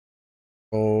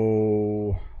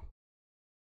Oh,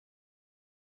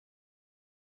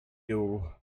 you.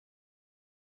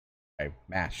 I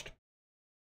mashed.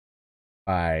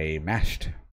 I mashed.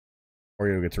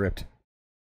 Oreo gets ripped.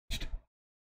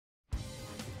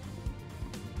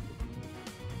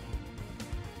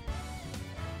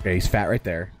 Okay, he's fat right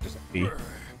there. Just easy.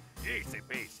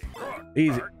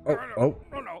 Easy.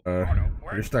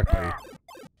 You're stuck, buddy.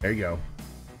 There you go.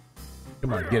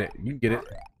 Come on, get it. You can get it.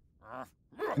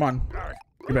 Come on.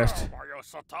 Your best.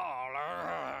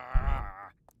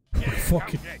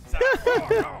 Fucking.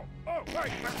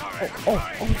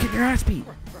 Get your ass beat.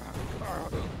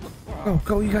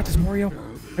 Go, you got this, Mario.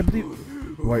 I believe.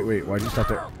 Wait, why'd you stop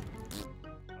there?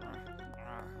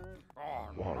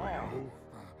 Wario,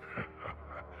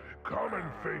 come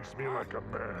and face me like a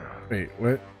man. Wait,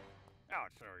 what? I'll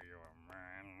show you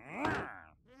a man.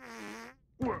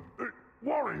 What?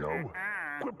 Wario,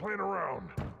 quit playing around.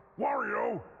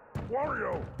 Wario,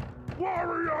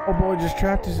 Oh boy, just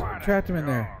trapped him in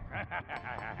there.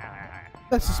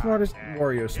 That's the smartest.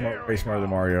 Wario, way smarter than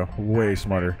Mario. Way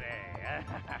smarter.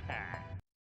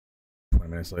 20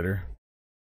 minutes later.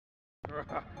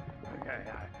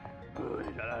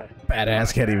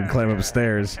 Badass can't even climb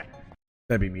upstairs.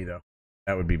 That'd be me though.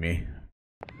 That would be me.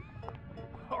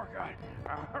 Oh God.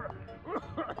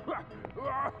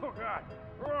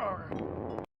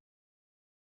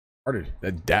 Harder.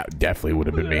 That definitely would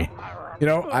have been me. You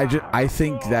know, I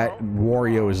think that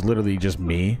Wario is literally just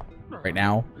me right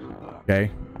now.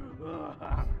 Okay.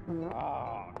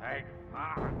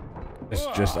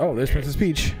 Oh, there's Princess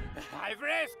Peach. I've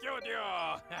rescued you.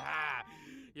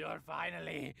 You're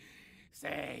finally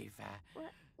safe.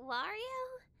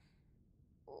 Wario?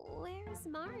 Where's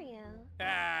Mario?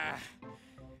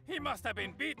 He must have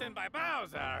been beaten by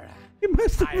Bowser. He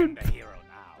must have I am been. the hero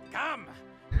now. Come,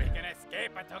 we can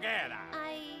escape it together.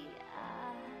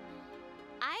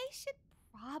 I should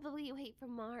probably wait for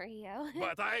Mario.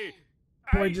 But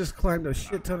Boy just climbed a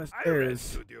shit ton of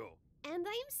stairs. You. And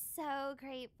I'm so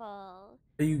grateful.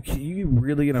 Are you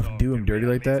really gonna do him dirty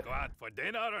like that? Go out for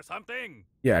dinner or something?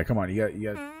 Yeah, come on, you got.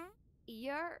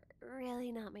 You're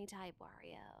really not my type,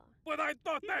 Wario. But I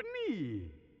thought that me.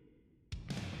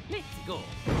 Let's go.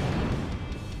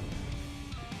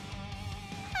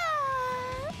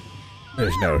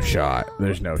 There's no shot.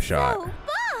 There's no shot. So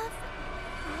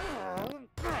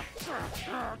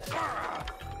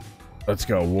Let's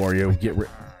go, Wario. Get rid.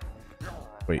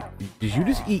 Wait, did you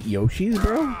just eat Yoshi's,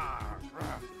 bro?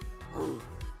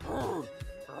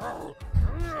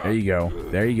 There you go.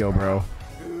 There you go, bro.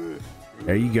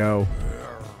 There you go.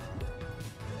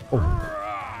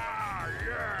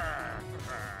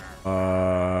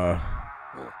 Oh.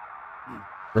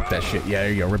 Rip that shit. Yeah,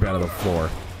 there you go. Rip it out of the floor.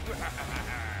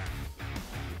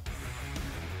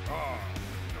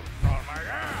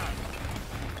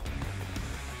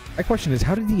 My question is,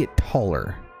 how did he get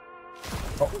taller?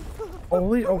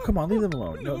 Oh, come on, leave them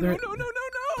alone. No. No.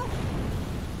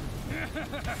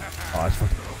 Oh, that's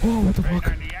fucking. Oh, what the fuck?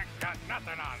 Got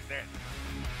nothing on this.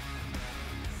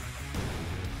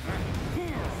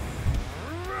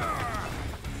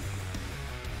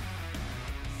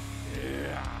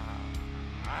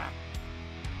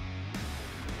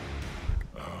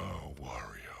 Oh,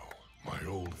 Wario, my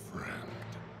old friend.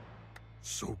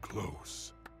 So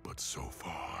close, but so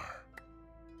far.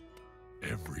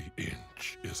 Every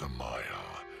inch is a Maya,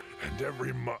 and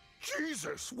every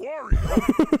Jesus, Wario!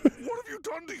 What have you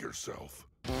done to yourself?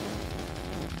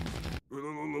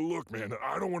 Look, man,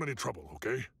 I don't want any trouble,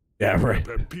 okay? Yeah, right.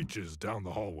 Peach is down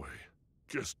the hallway.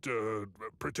 Just,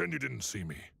 pretend you didn't see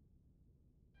me.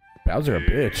 Bowser a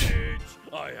bitch.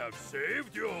 I have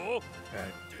saved you.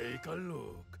 And take a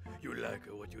look. You like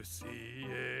what you see,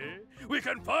 eh? We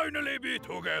can finally be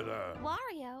together.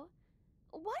 Wario,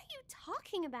 what are you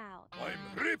talking about?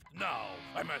 I'm ripped now.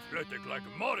 I'm athletic like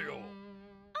Mario.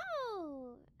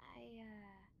 Oh,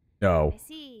 No. I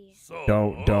see. So,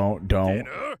 Don't.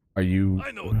 dinner? Are you?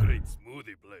 I know a great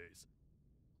smoothie place.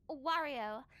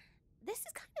 Wario, this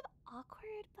is kind of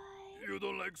awkward, but... You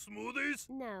don't like smoothies?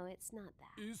 No, it's not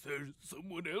that. Is there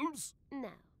someone else? No.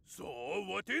 So,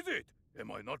 what is it?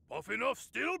 Am I not buff enough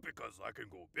still? Because I can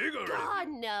go bigger. God,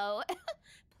 no.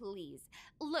 Please.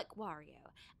 Look,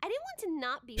 Wario, I didn't want to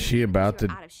not be with She you about because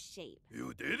you're to- out of shape.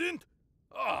 You didn't?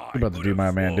 Ah, I'm about to do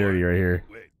my man dirty right here.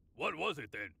 Wait, what was it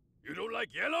then? You don't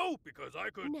like yellow? Because I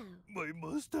could... No. My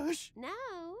mustache? No.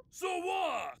 So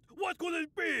what? What could it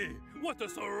be? What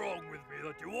is so wrong with me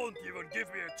that you won't even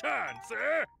give me a chance,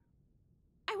 eh?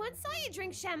 I once saw you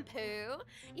drink shampoo.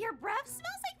 Your breath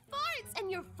smells like farts, and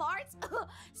your farts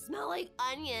smell like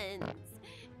onions.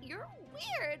 You're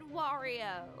weird,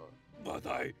 Wario. But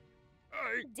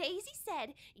Daisy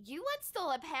said you once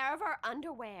stole a pair of our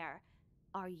underwear.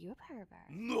 Are you a pervert?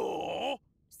 No.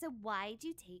 So why'd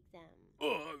you take them?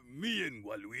 Me and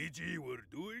Waluigi were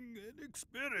doing an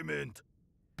experiment.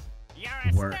 You're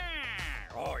a Word.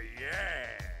 star! Oh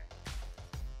yeah.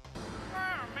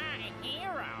 Oh, my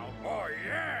hero! Oh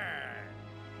yeah.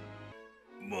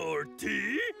 More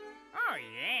tea? Oh,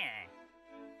 yeah!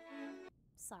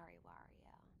 Sorry,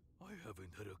 Wario. I haven't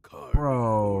had a car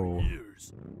Bro. in 4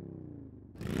 years.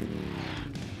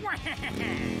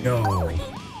 No.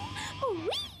 Wee!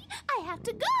 I have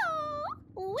to go!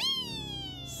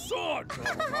 Wee! Son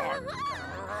of a-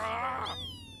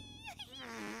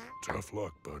 Tough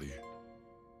luck, buddy.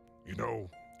 You know,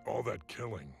 all that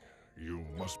killing, you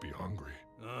must be hungry.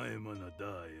 I'm on a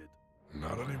diet.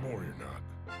 Not anymore, you're not.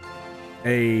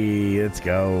 Hey, let's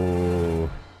go.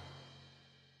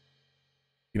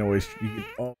 You can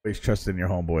always trust in your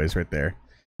homeboys right there.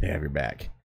 They have your back.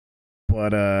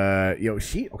 But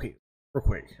okay, real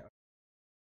quick.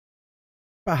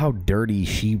 About how dirty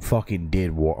she fucking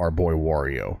did our boy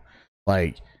Wario.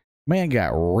 Like, man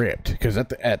got ripped because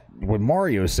when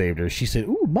Mario saved her, she said,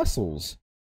 "Ooh, muscles,"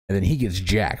 and then he gets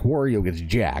jacked. Wario gets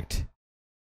jacked.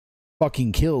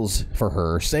 Fucking kills for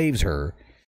her, saves her,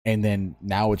 and then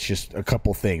now it's just a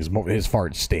couple things. His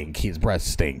farts stink. His breath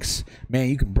stinks. Man,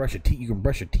 you can brush your teeth. You can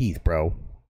brush your teeth, bro.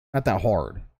 Not that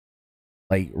hard.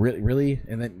 Like really.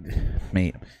 And then,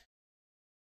 man.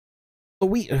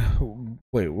 Wait,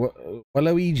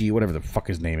 Luigi, whatever the fuck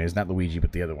his name is, not Luigi,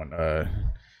 but the other one. I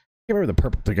can't remember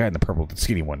the guy in the purple, the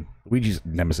skinny one, Luigi's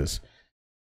nemesis.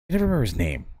 I never remember his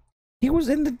name. He was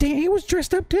he was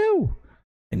dressed up too,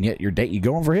 and yet you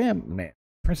going for him, man.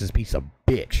 Princess Peach is a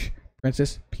bitch.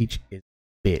 Princess Peach is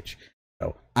a bitch.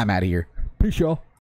 So I'm out of here. Peace, y'all.